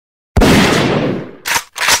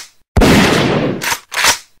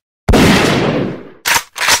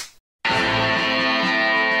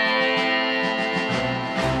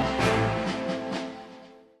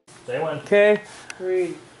Okay.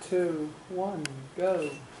 3, 2, 1, go.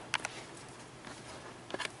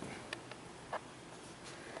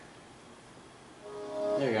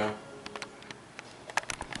 There you go.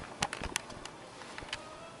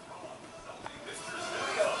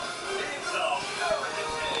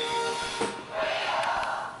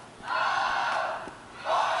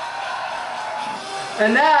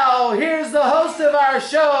 And now, here's the host of our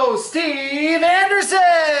show, Steve Anderson!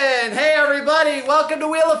 Hey everybody, welcome to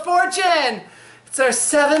Wheel of Fortune! It's our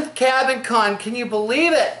 7th cabincon, can you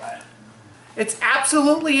believe it? It's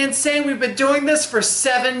absolutely insane, we've been doing this for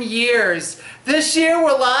 7 years. This year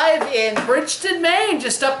we're live in Bridgeton, Maine,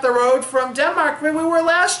 just up the road from Denmark where we were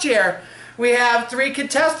last year. We have 3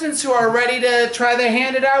 contestants who are ready to try their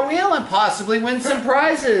hand at our wheel and possibly win some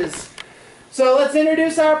prizes. So let's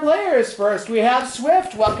introduce our players first. We have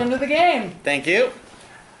Swift. Welcome to the game. Thank you.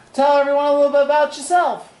 Tell everyone a little bit about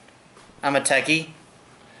yourself. I'm a techie.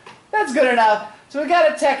 That's good enough. So we got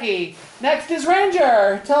a techie. Next is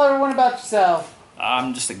Ranger. Tell everyone about yourself.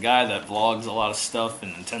 I'm just a guy that vlogs a lot of stuff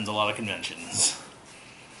and attends a lot of conventions.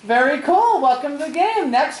 Very cool. Welcome to the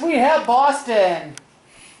game. Next we have Boston.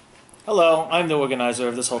 Hello, I'm the organizer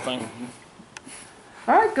of this whole thing.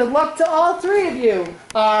 Alright, good luck to all 3 of you.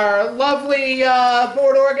 Our lovely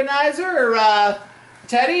board organizer,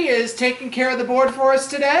 Teddy, is taking care of the board for us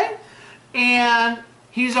today. And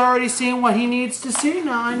he's already seen what he needs to see.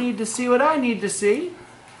 Now I need to see what I need to see.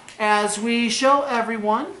 As we show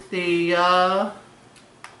everyone the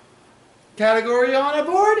category on a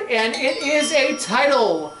board. And it is a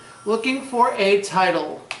title. Looking for a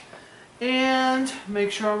title. And make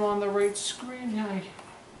sure I'm on the right screen.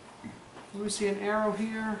 We see an arrow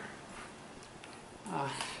here.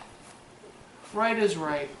 Right is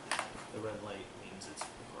right. The red light means it's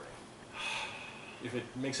recording. If it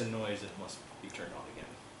makes a noise, it must be turned on again.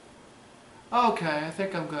 Okay, I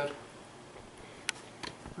think I'm good.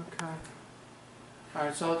 Okay.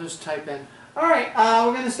 Alright, so I'll just type in. Alright,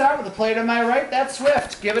 we're going to start with the plate on my right. That's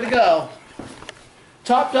Swift. Give it a go.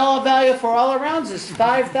 Top dollar value for all arounds is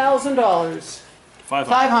 $5,000.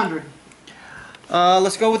 500.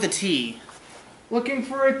 Let's go with a T. Looking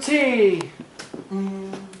for a T.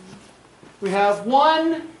 We have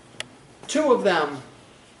 1, 2 of them.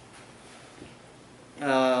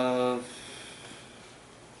 I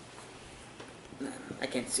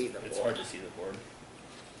can't see the board. It's hard to see the board.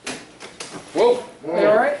 Whoa! You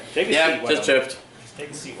alright? Take a Yeah, seat. just chipped. Just take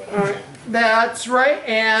a seat. Alright, that's right,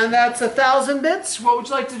 and that's 1,000 bits. What would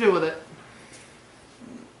you like to do with it?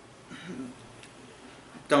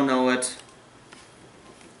 Don't know it.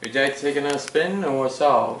 Would you like to take another spin or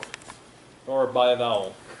solve? Or buy a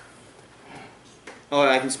vowel. Oh,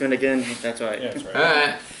 I can spin again. That's right. Yeah, that's right.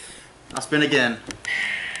 Alright. I'll spin again.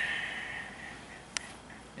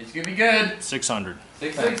 It's gonna be good. 600.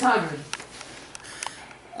 600.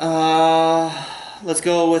 Let's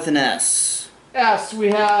go with an S. S, we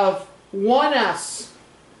have 1 S.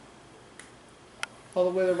 All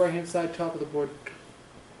the way to the right hand side, top of the board.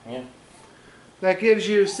 Yeah. That gives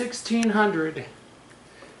you 1,600.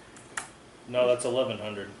 No, that's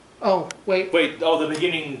 1100. Oh, wait. Wait, oh, the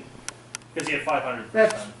beginning, because you had 500 first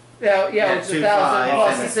That's, time. yeah, it's 2, 1,000 5,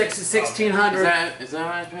 plus and the 6 is 1,600. Is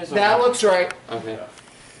that right? That looks right. Okay.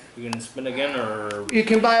 You can spin again, or You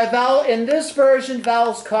can buy a vowel. In this version,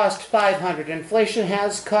 vowels cost 500. Inflation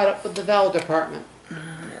has caught up with the vowel department.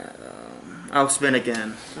 I'll spin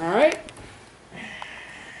again. Alright.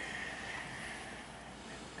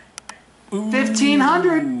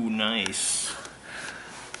 1,500. Ooh, nice.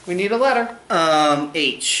 We need a letter.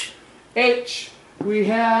 H. H. We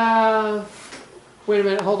have... Wait a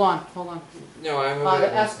minute, hold on. No, I'm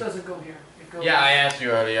The S doesn't go here. It goes Yeah, I asked you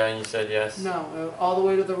earlier and you said yes. No, all the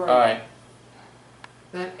way to the right. Alright.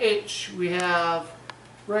 Then H, we have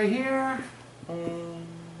right here.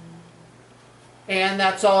 And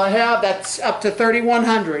that's all I have. That's up to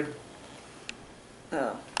 3,100.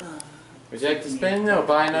 Oh. Would you like to spin or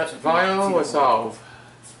buy another vial or solve?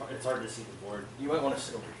 It's hard to see the board. You might want to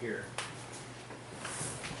sit over here.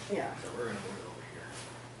 Yeah. So we're going to move it over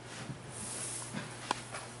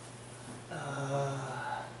here.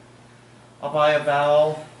 I'll buy a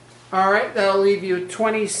vowel. Alright, that'll leave you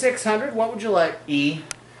 2,600. What would you like? E.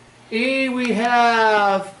 E, we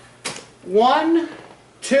have 1,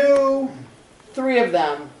 2, 3 of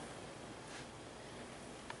them.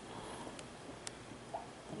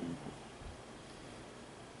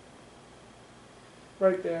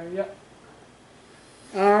 Right there, yep.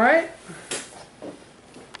 Alright.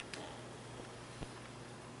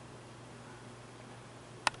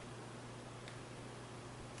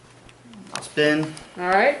 I'll spin.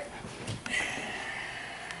 Alright.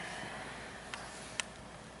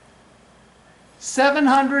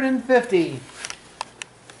 750.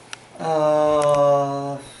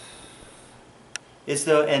 Is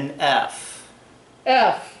there an F?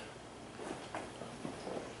 F.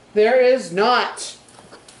 There is not.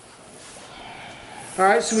 All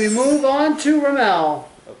right, so we move on to Ramel.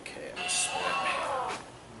 Okay, I'll spin.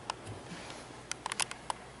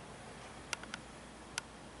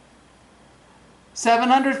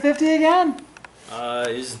 750 again?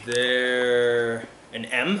 Is there an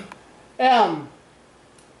M? M.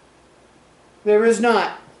 There is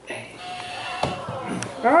not.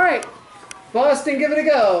 All right, Boston, give it a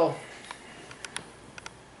go.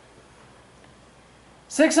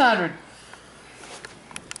 600.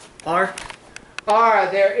 R?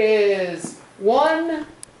 R, there is 1,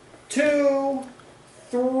 2,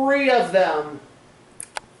 3 of them.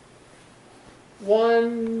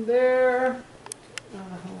 One there.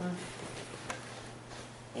 Hold on.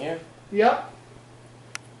 Here? Yep.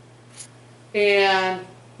 And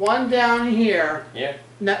one down here. Yeah.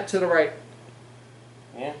 Not to the right.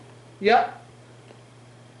 Yeah. Yep.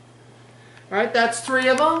 All right, that's 3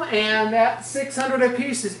 of them, and that 600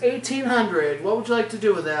 apiece is 1,800. What would you like to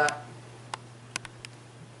do with that?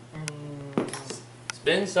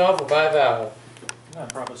 Spin, solve, or buy valve?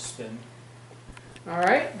 Not a proper spin. All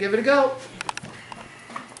right, give it a go.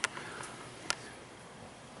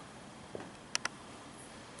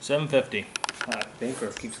 $750.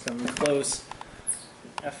 Bankrupt keeps coming close.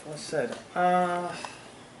 F was said.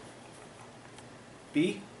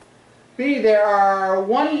 B? B, there are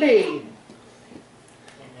 1 B.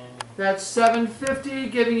 That's 750,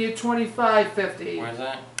 giving you 2550. Where's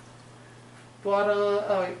that? Bottom,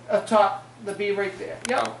 oh, wait, up top, the B right there.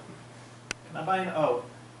 Yep. Oh. Can I buy an O?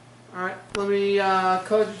 All right, let me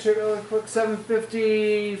code it to really quick.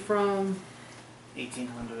 750 from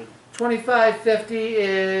 1800. 2550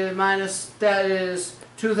 is minus, that is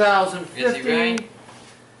 2050. Is he right?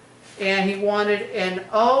 And he wanted an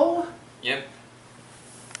O. Yep.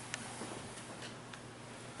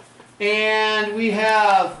 And we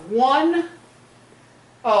have 1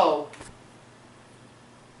 O.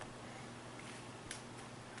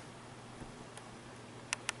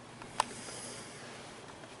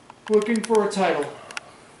 Looking for a title.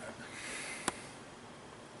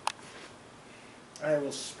 I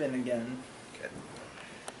will spin again.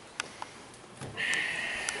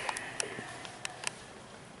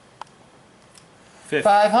 Okay.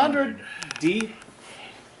 $500. D?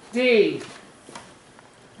 D.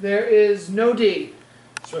 There is no D.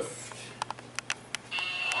 Swift.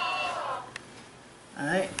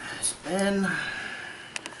 Alright, spin.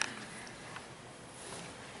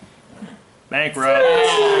 Bankrupt.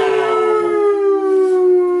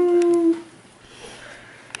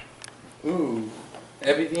 Ooh.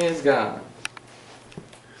 Everything is gone.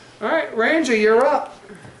 All right, Ranger, you're up.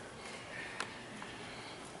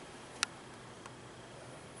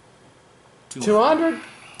 $200.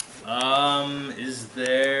 Is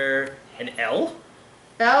there an L?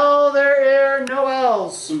 L, there are no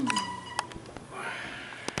L's.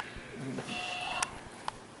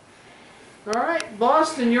 All right,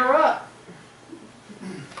 Boston, you're up.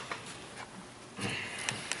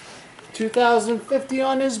 2050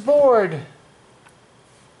 on his board.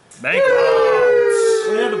 Bankrupt.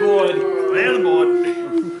 Clear the board. Clear the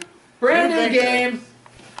board. Brand new game.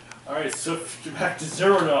 Alright, so you're back to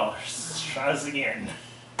 $0. Let's try this again.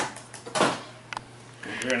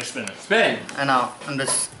 You're gonna spin it. Spin. I know, I'm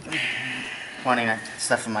just pointing at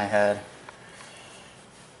stuff in my head.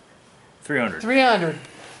 300. 300.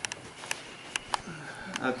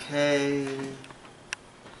 Okay.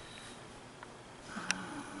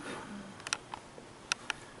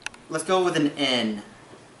 Let's go with an N.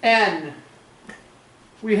 N.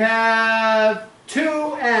 We have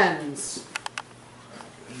 2 N's.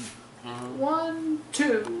 1,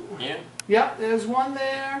 2. Yeah. Yep, there's one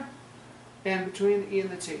there, and between the E and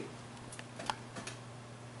the T.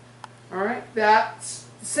 All right, that's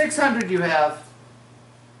 600 you have.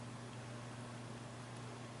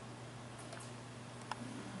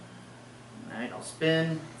 Alright, I'll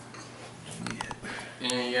spin.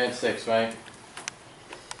 And you got 6, right?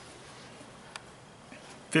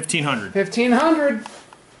 1500. 1,500.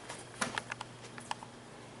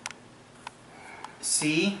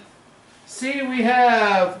 C. See, we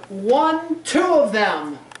have 1, 2 of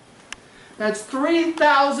them. That's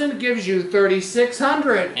 3,000, gives you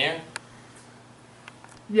 3,600. Here.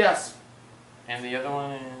 Yes. And the other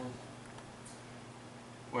one is...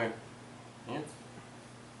 Where? Here?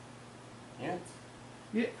 Here?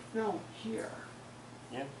 Yeah, no, here.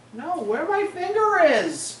 Yeah. No, where my finger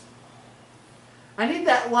is. I need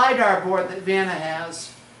that LiDAR board that Vanna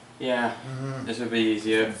has. Yeah. This would be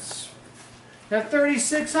easier. At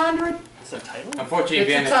 3,600. Is that a title? Unfortunately, It's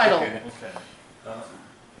a Ben is title. quicker. Okay.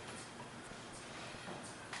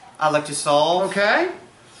 I'd like to solve Okay.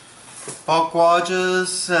 Buck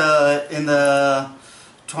Rogers in the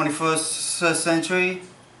 21st century,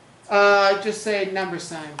 Just say number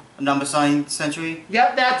sign. number sign century.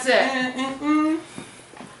 Yep, that's it.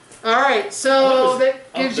 All right, so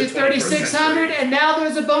that gives you 3,600, and now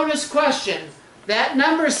there's a bonus question. That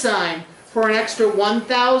number sign for an extra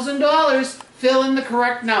 $1,000. Fill in the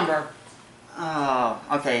correct number. Oh,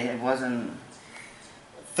 okay, it wasn't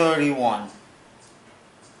 31.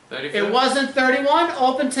 35? It wasn't 31.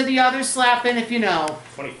 Open to the other. Slap in if you know.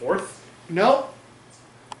 24th? Nope.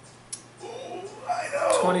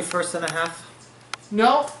 21st and a half.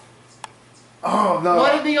 Nope. Oh no.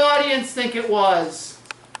 What did the audience think it was?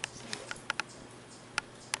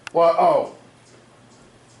 What? Oh.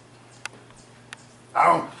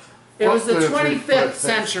 Oh. It was the What, 25th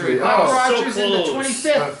century. Oh. Buck So Rogers in the close.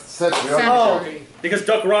 25th Century. century. Because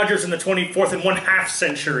Duck Rogers in the 24th and 1/2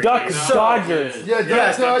 century. Duck Dodgers. Yeah,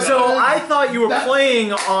 Yes, that's so I thought you were that-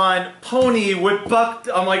 playing on Pony with Buck.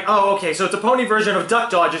 I'm like, oh, okay, so it's a Pony version of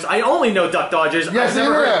Duck Dodgers. I only know Duck Dodgers. Yes, I've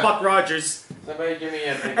never yeah. heard of Buck Rogers. Somebody give me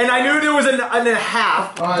a big And I knew there was a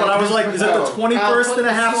half, All right, but I was like, is it the I'll 21st put and a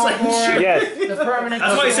the half scoreboard. century? Yes. The permanent.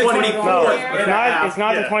 That's why I said 24th. No, There. it's not. It's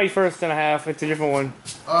not Yeah. the 21st and a half. It's a different one.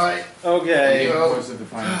 Alright. Okay. Yeah. Of course, the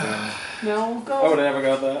final thing. No, I go. would have never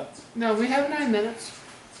got that. No, we have 9 minutes.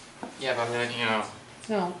 Yeah, but then, you know.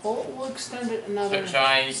 No, we'll extend it another Shall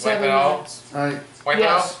I wipe 7 it out? minutes. Alright. Wipe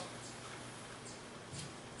Yes,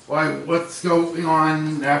 Why? What's going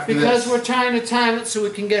on after because this? we're trying to time it so we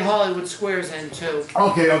can get Hollywood Squares in too.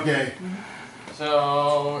 Okay. Okay. it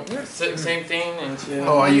out. So, same thing into.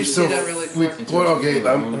 Oh, are You you see so? that really quick. What? Okay.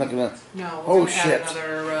 I'm not gonna. No, Oh, we're gonna shit. add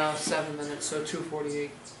another 7 minutes, so 2:48.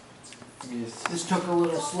 Yes. This took a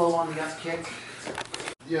little slow on the upkick.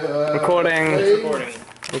 Yeah. Recording. play. Recording.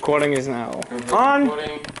 Recording is now Go on.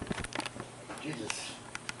 recording. Jesus.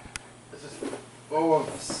 This is full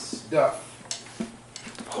of stuff.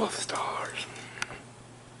 Full of stars.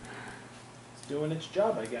 It's doing its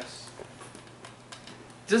job, I guess.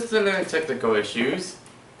 Just a little technical issues.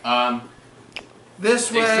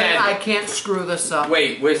 This way, Extend. I can't screw this up.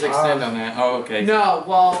 Wait, where's extend on that? Oh, okay. No,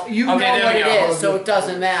 well, you know Okay, there what we it go. is, so it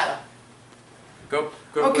doesn't matter. Go.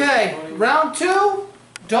 Okay, round 2.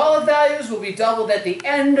 Dollar values will be doubled at the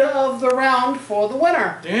end of the round for the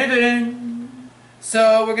winner. Ding-ding.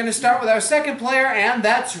 So we're going to start with our second player, and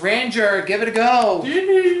that's Ranger. Give it a go.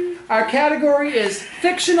 Our category is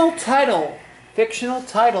fictional title. Fictional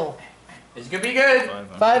title. It's gonna be good.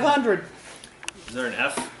 500. Is there an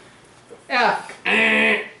F? F.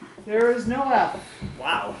 There is no F.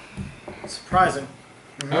 Wow. Surprising.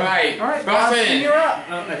 Alright, All right, Boston. Boston, you're up.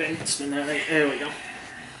 Oh, I didn't spin that right. There we go.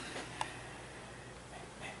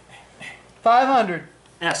 500.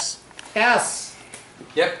 S. S.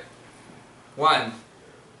 Yep. 1.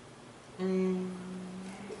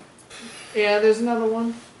 Yeah, there's another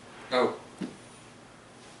one. Oh.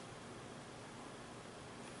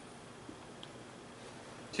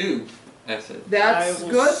 Two S's. That's I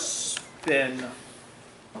will good. Spin.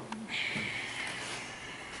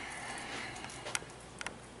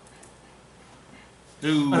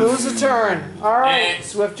 Ooh. Lose a turn. All right, Eh.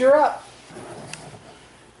 Swift, you're up.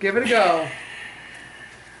 Give it a go.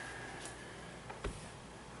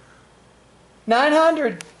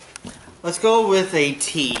 900. Let's go with a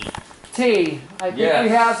T. T. I think Yes. we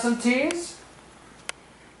have some T's.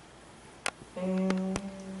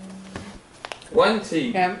 1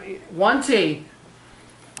 T. And 1 T.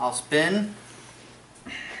 I'll spin.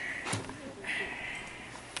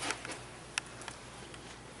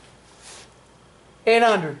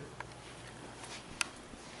 $800.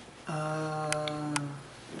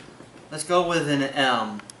 Let's go with an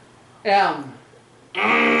M. M.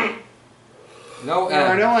 No There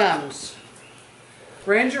are M. no M's.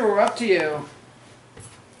 Ranger, we're up to you.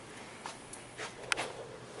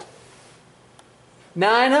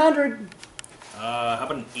 900. How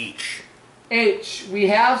about an H? H. We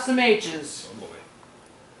have some H's. Oh boy.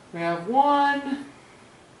 We have 1,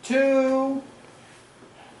 2,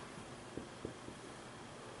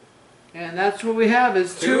 and that's what we have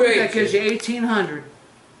is 2. Two That gives you H's. 1800.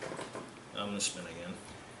 I'm gonna spin again.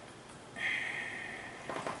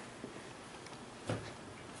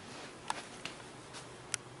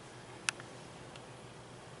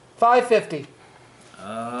 $550.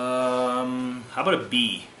 How about a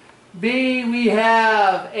B? B. We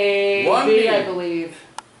have a One B, B. I believe.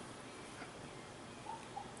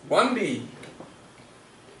 1 B.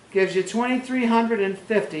 Gives you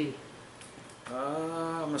 2350. I'm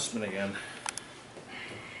gonna spin again.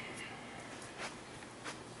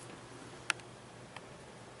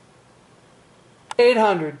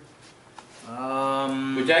 800.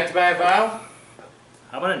 Rejected by a vowel?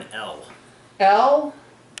 How about an L? L?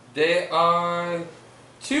 There are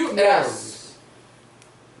 2 L's. Yes.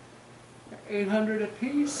 800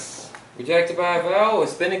 apiece. Rejected by a vowel or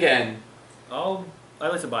spin again? I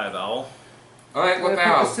like to buy a vowel. Alright, what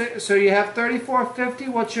vowel? So you have 3450.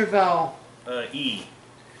 What's your vowel? E.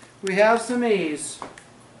 We have some E's.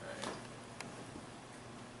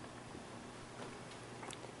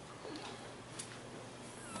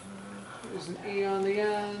 There's an E on the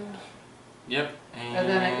end. Yep. And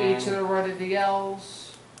then an E to the right of the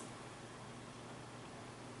L's.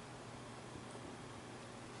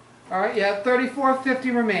 Alright, you have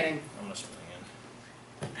 3450 remaining. I'm gonna spin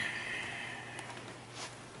again.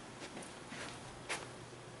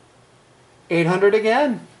 800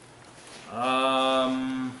 again.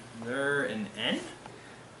 There an N?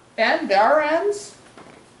 And there are N's.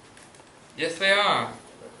 Yes, they are.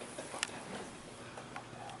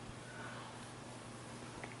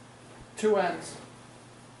 2 N's.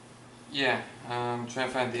 Yeah, trying to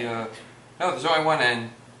find the, no, there's only 1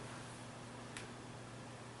 N.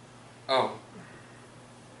 Oh.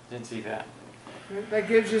 Didn't see that. That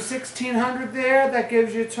gives you 1600 there. That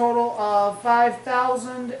gives you a total of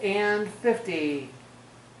 5050.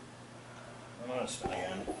 I'm gonna spin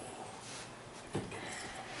again.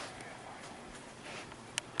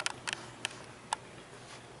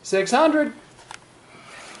 $600.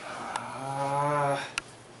 How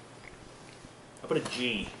about a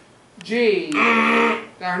G? G. There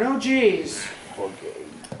are no G's. Okay.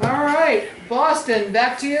 All right, Boston,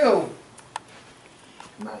 back to you.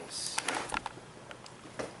 Nice.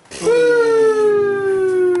 You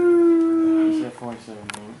said 47,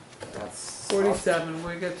 right? That's 47.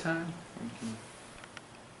 We got time.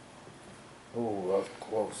 Oh, that was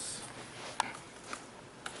close.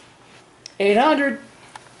 800.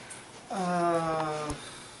 A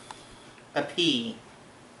P.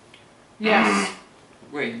 Yes.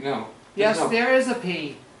 Wait, no. Yes, No. there is a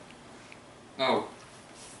P. Oh.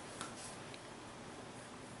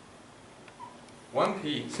 1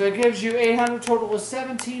 P. So it gives you 800 total of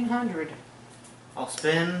 1700. I'll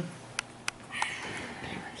spin.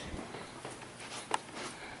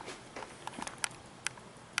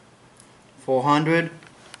 $400.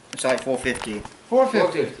 Sorry, $450.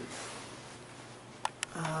 450.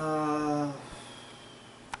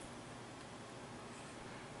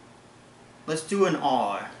 Let's do an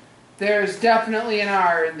R. There's definitely an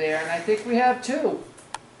R in there, and I think we have 2.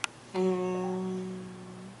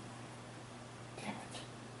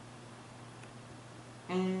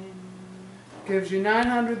 Gives you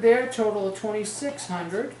 900 there, total of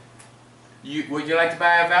 2600. Would you like to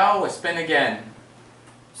buy a vowel or spin again?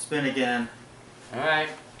 Spin again. Alright.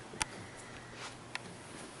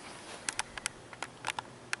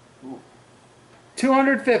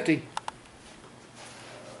 $250.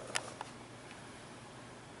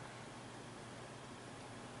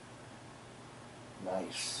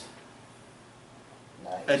 Nice.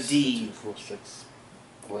 Nice. A D. 2, 4, 6.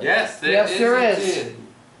 Yes, there Yes, is. there a is. kid.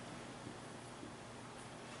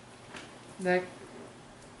 That,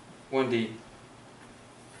 1D.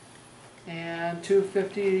 and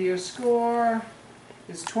 250 to your score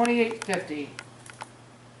is 2850.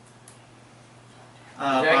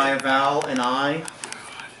 Buy a vowel, an I.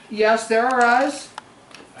 Yes, there are I's.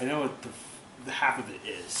 I know what the half of it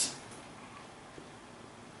is.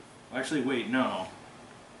 Actually, wait, no.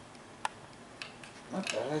 Not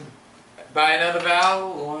bad. Buy another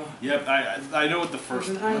vowel or? Yep, I know what the first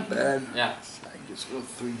There's an I. Not bad. Yeah. I just go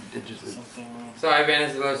 3 digits. something. Sorry,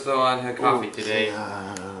 Vanessa's a little slow on her coffee today.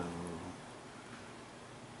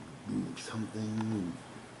 Something.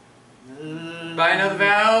 Buy another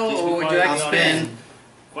vowel Please be or would you quiet like in to the spin? audience.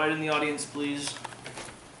 Quiet in the audience, please.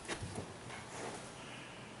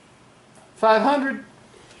 500.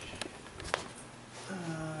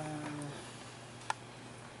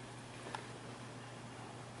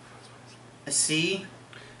 A C.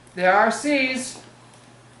 There are C's.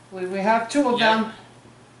 We have 2 of Yep. them.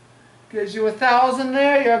 Gives you 1,000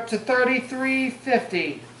 there. You're up to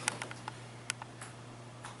 3350.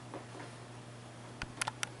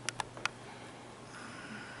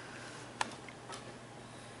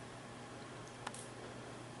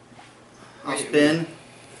 I'll spin.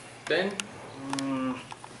 Spin.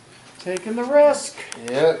 Taking the risk.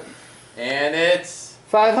 Yep. And it's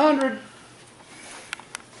 500.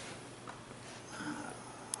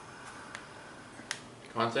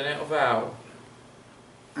 consonant or vowel.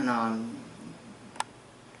 And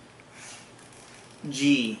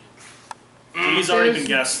G. G's already been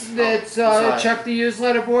guessed. Let's sorry. check the used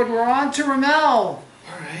letter board. We're on to Ramel.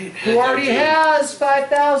 Alright. right. Who already has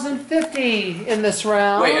 5,050 in this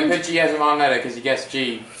round? Wait, I bet G has him on letter because he guessed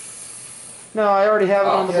G. No, I already have it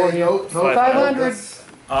on the board here. 500.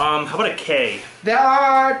 How about a K? There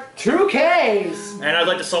are 2 Ks. And I'd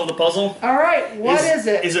like to solve the puzzle. All right, what is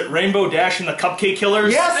it? Is it Rainbow Dash and the Cupcake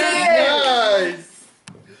Killers? Yes, it is. Nice.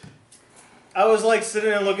 I was like sitting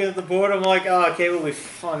there looking at the board. I'm like, oh, K will be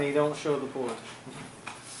funny. Don't show the board.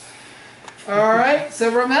 All right, so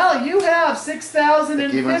Ramel, you have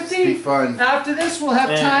That game must be 6,050. fun. After this, we'll have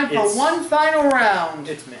And time for it's- one final round.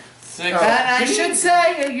 It's me. 6. And I should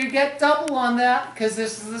say you get double on that because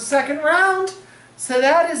this is the second round. So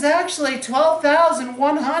that is actually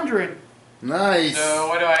 12,100. Nice. So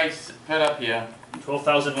what do I put up here?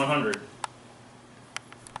 12,100.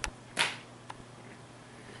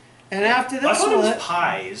 And after I this, thought it we'll was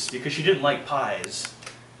pies because she didn't like pies.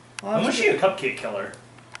 When was she a cupcake killer?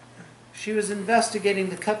 She was investigating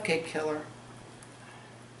the cupcake killer.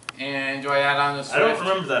 And do I add on the Swift? I don't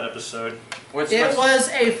remember that episode. What's It was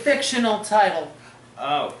a fictional title.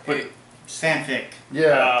 Oh, but Fanfic.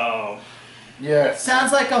 Yeah. oh, Yes.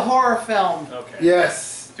 Sounds like a horror film. okay.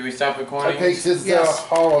 Yes. Do we stop recording? Cupcakes is the Yes.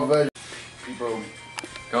 horror version. Boom.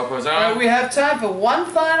 GoPro's All right, on. we have time for one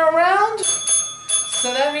final round.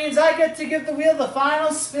 So that means I get to give the wheel the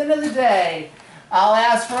final spin of the day. I'll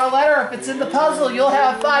ask for a letter. If it's in the puzzle, you'll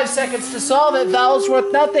have 5 seconds to solve it. Vowels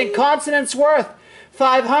worth nothing. Consonants worth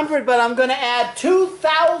 500, but I'm going to add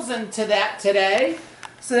 2,000 to that today.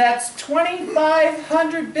 So that's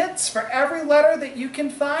 2,500 bits for every letter that you can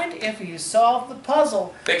find if you solve the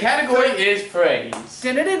puzzle. The category is phrase.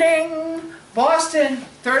 Ding-a-ding-ding. Boston,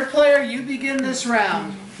 third player, you begin this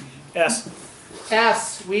round. S.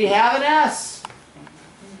 S. We have an S.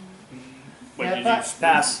 Wait, Yeah, did but- you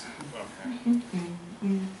pass?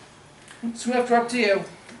 Swift, we're up to you.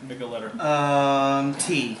 Pick a letter.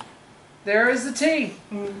 T. There is the T.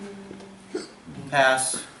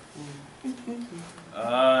 Pass.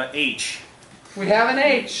 H. We have an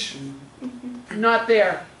H. Not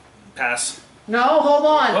there. Pass. No, hold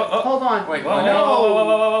on. Oh, oh. Hold on. Wait, Whoa, what? whoa, whoa, whoa, whoa,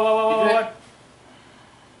 whoa, whoa, whoa, whoa, whoa.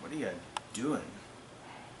 What are you doing?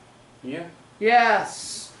 Yeah.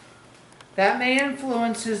 Yes. That may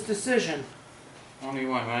influence his decision. Only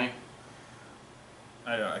one, right?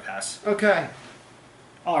 I don't know, I pass. Okay.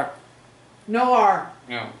 R. No R.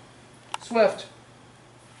 No. Swift.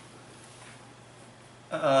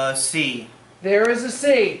 C. There is a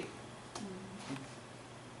C.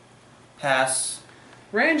 Pass.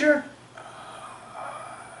 Ranger.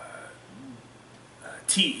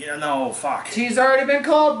 T. No, fuck. T's already been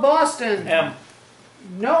called. Boston. M.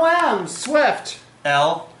 No M's. Swift.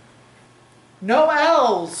 L. No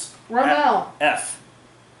L's. Ramel. F.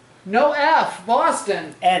 No F.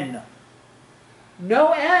 Boston. N.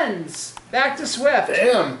 No N's. Back to Swift.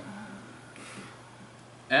 Damn.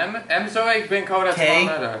 M's already been called as K.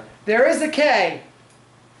 one letter. There is a K.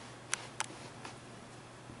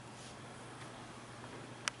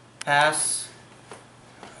 Pass.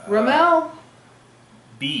 Ramel.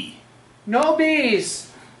 B. No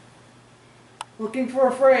B's. Looking for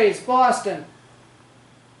a phrase. Boston.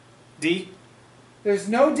 D. There's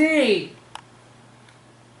no D.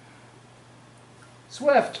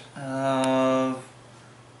 Swift.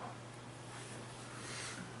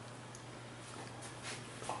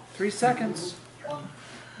 3 seconds.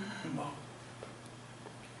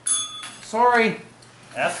 Sorry.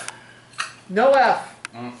 F. No F.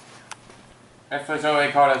 F is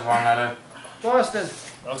already called as one letter. Boston.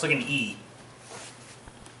 That looks like an E.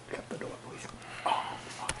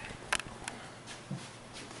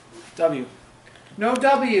 W. No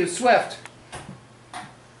W. Swift.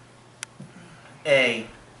 A.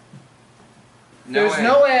 There's A.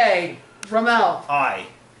 no A. Ramel. I.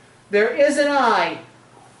 There is an I.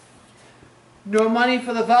 No money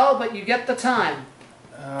for the vowel, but you get the time.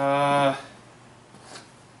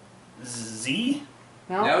 Z.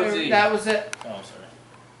 No Z. That was it. Oh, sorry.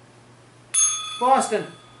 Boston.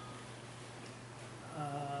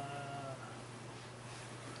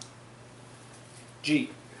 G.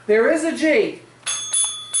 There is a G.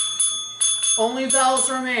 Only vowels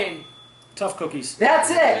remain. Tough cookies. That's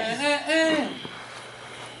it.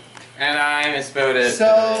 And I misspelled it.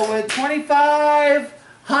 So with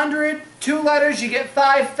 2,500, 2 letters, you get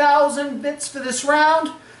 5,000 bits for this round.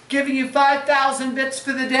 Giving you 5,000 bits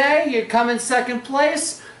for the day. You come in second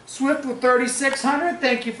place. Swift with 3,600.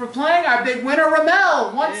 Thank you for playing. Our big winner,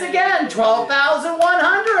 Ramel, once again,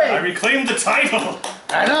 12,100. I reclaimed the title.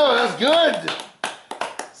 I know, that's good.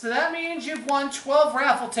 So that means you've won 12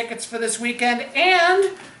 raffle tickets for this weekend,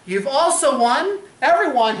 and you've also won,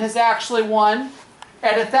 everyone has actually won,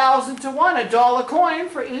 at 1,000 to 1, $1 coin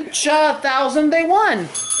for each 1,000 they won.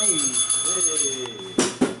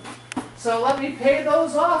 So let me pay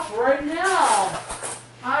those off right now.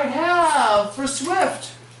 I have for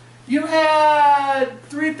Swift. You had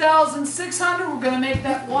 3,600. We're going to make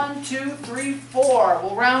that 1, 2, 3, 4.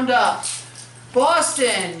 We'll round up.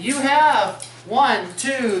 Boston, you have 1,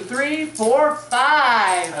 2, 3, 4, 5.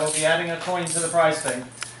 I will be adding a coin to the prize thing.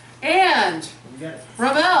 And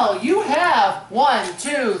Ramel, you have 1,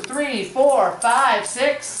 2, 3, 4, 5,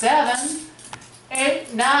 6, 7,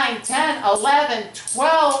 8, 9, 10, 11,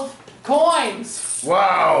 12 coins.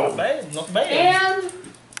 Wow. Not bad, not bad. And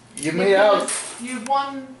Give me out. you've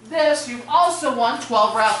won this. You've also won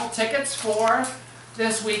 12 raffle tickets for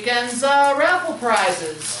this weekend's raffle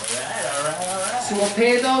prizes. Alright. So we'll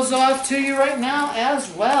pay those off to you right now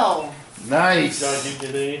as well. Nice. So do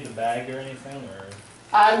they need the bag or anything? Or?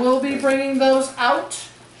 I will be bringing those out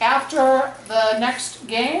after the next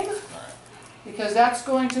game because that's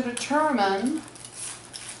going to determine,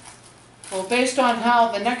 well, based on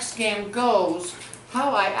how the next game goes,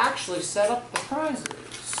 how I actually set up the prizes.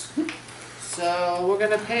 So we're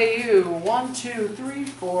going to pay you 1, 2, 3,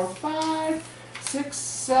 4, 5, 6,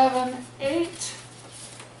 7, 8,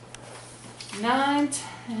 9,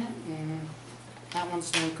 10. That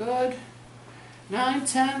one's no good. 9,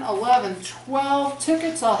 10, 11, 12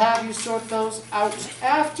 tickets. I'll have you sort those out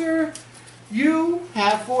after. You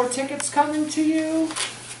have 4 tickets coming to you.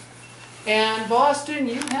 And Boston,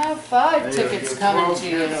 you have 5 There tickets go, coming 12 to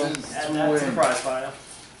you. chances Add to that to the win. prize pile.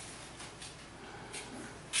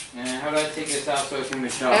 And how do I take this out so I can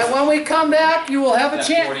show? And when we come back, you will have a That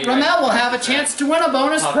chance. 40, Ramel will have a chance to win a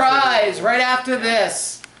bonus Top prize right after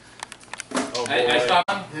this. Oh, I boy.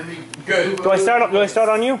 stopped. Good. Do I start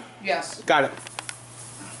on you? Yes. Got it.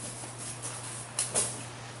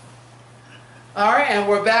 All right, and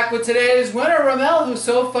we're back with today's winner, Ramel, who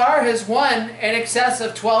so far has won in excess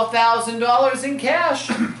of $12,000 in cash.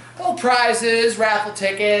 Well, prizes, raffle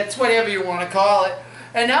tickets, whatever you want to call it.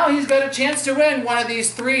 And now he's got a chance to win one of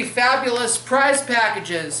these 3 fabulous prize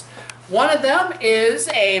packages. One of them is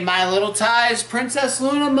a My Little Ties Princess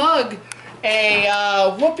Luna mug, a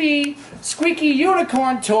Whoopi Squeaky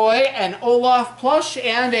Unicorn toy, an Olaf plush,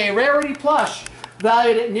 and a Rarity plush,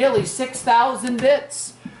 valued at nearly 6,000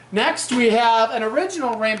 bits. Next, we have an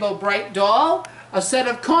original Rainbow Bright doll, a set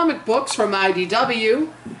of comic books from IDW,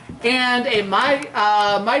 and a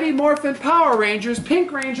Mighty Morphin Power Rangers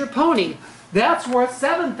Pink Ranger pony. That's worth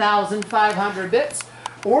 7,500 bits,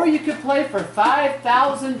 or you could play for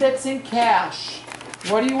 5,000 bits in cash.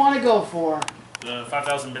 What do you want to go for? The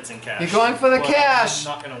 5,000 bits in cash. You're going for the Well, cash.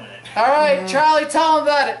 I'm not going to win it. All right, Charlie, tell him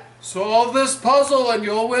about it. Solve this puzzle and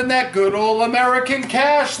you'll win that good old American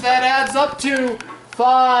cash that adds up to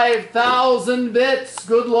 5,000 bits.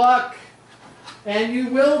 Good luck. And you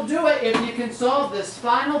will do it if you can solve this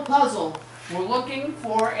final puzzle. We're looking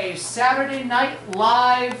for a Saturday Night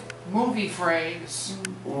Live movie phrase.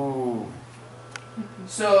 Ooh.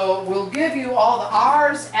 So we'll give you all the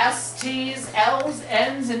R's, S, T's, L's,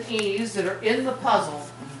 N's, and E's that are in the puzzle.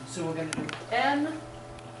 So we're going to do N,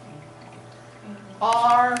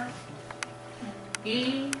 R,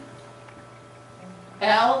 E,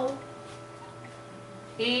 L,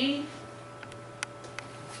 E,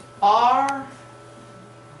 R,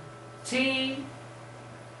 T,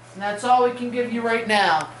 and that's all we can give you right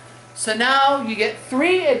now. So now you get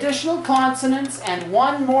 3 additional consonants and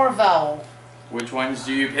 1 more vowel. Which ones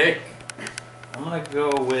do you pick? I'm going to go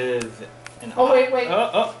with an Oh, wait, wait.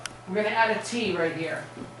 Oh. We're going to add a T right here.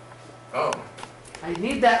 Oh. I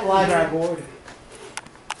need that LiDAR board.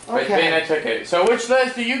 Wait, Okay. that's okay. So which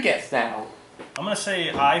letters do you guess now? I'm going to say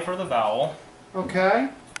I for the vowel. Okay.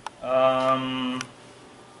 Already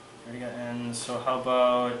got N, so how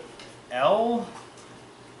about L?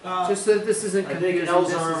 Just so this isn't I think confusing. L's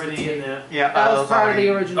this is are a already T. in there. That was part of the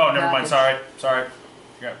original Oh, never mind. package. Sorry.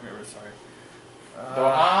 Sorry. So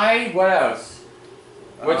I, what else?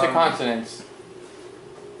 What's the consonants?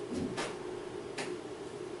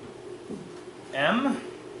 M,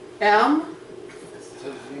 M,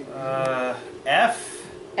 F,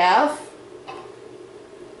 F,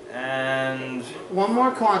 and one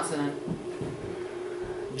more consonant.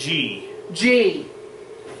 G. G.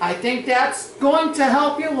 I think that's going to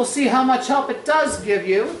help you. We'll see how much help it does give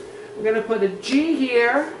you. We're going to put a G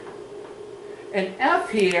here, an F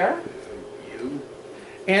here,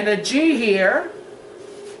 and a G here.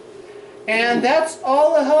 And that's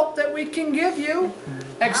all the help that we can give you,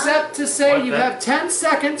 except to say What you the- have 10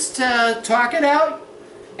 seconds to talk it out,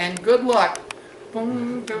 and good luck.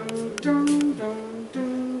 Boom, dum, dum, dum, dum,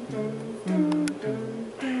 dum, dum, dum,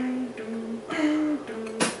 dum, dum, dum,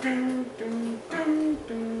 dum, dum, dum, dum,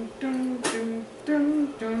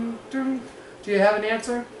 dun, dun. Do you have an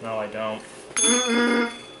answer? No, I don't.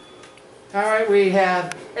 All right, we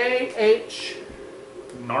have A-H.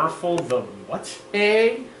 Narful the what?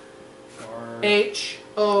 A-H-O-K.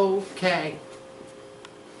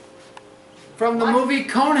 From the movie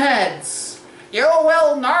Coneheads. You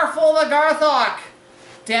will narfle the Garthok.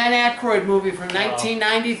 Dan Aykroyd movie from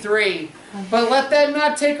 1993. But let that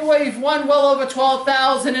not take away, you've won well over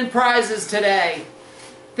 12,000 in prizes today.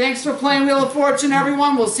 Thanks for playing Wheel of Fortune,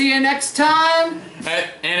 everyone. We'll see you next time.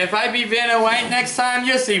 And if I beat Vanna White next time,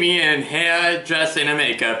 you'll see me in hair, dress, and a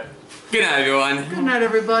makeup. Good night, everyone. Good night,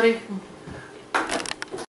 everybody.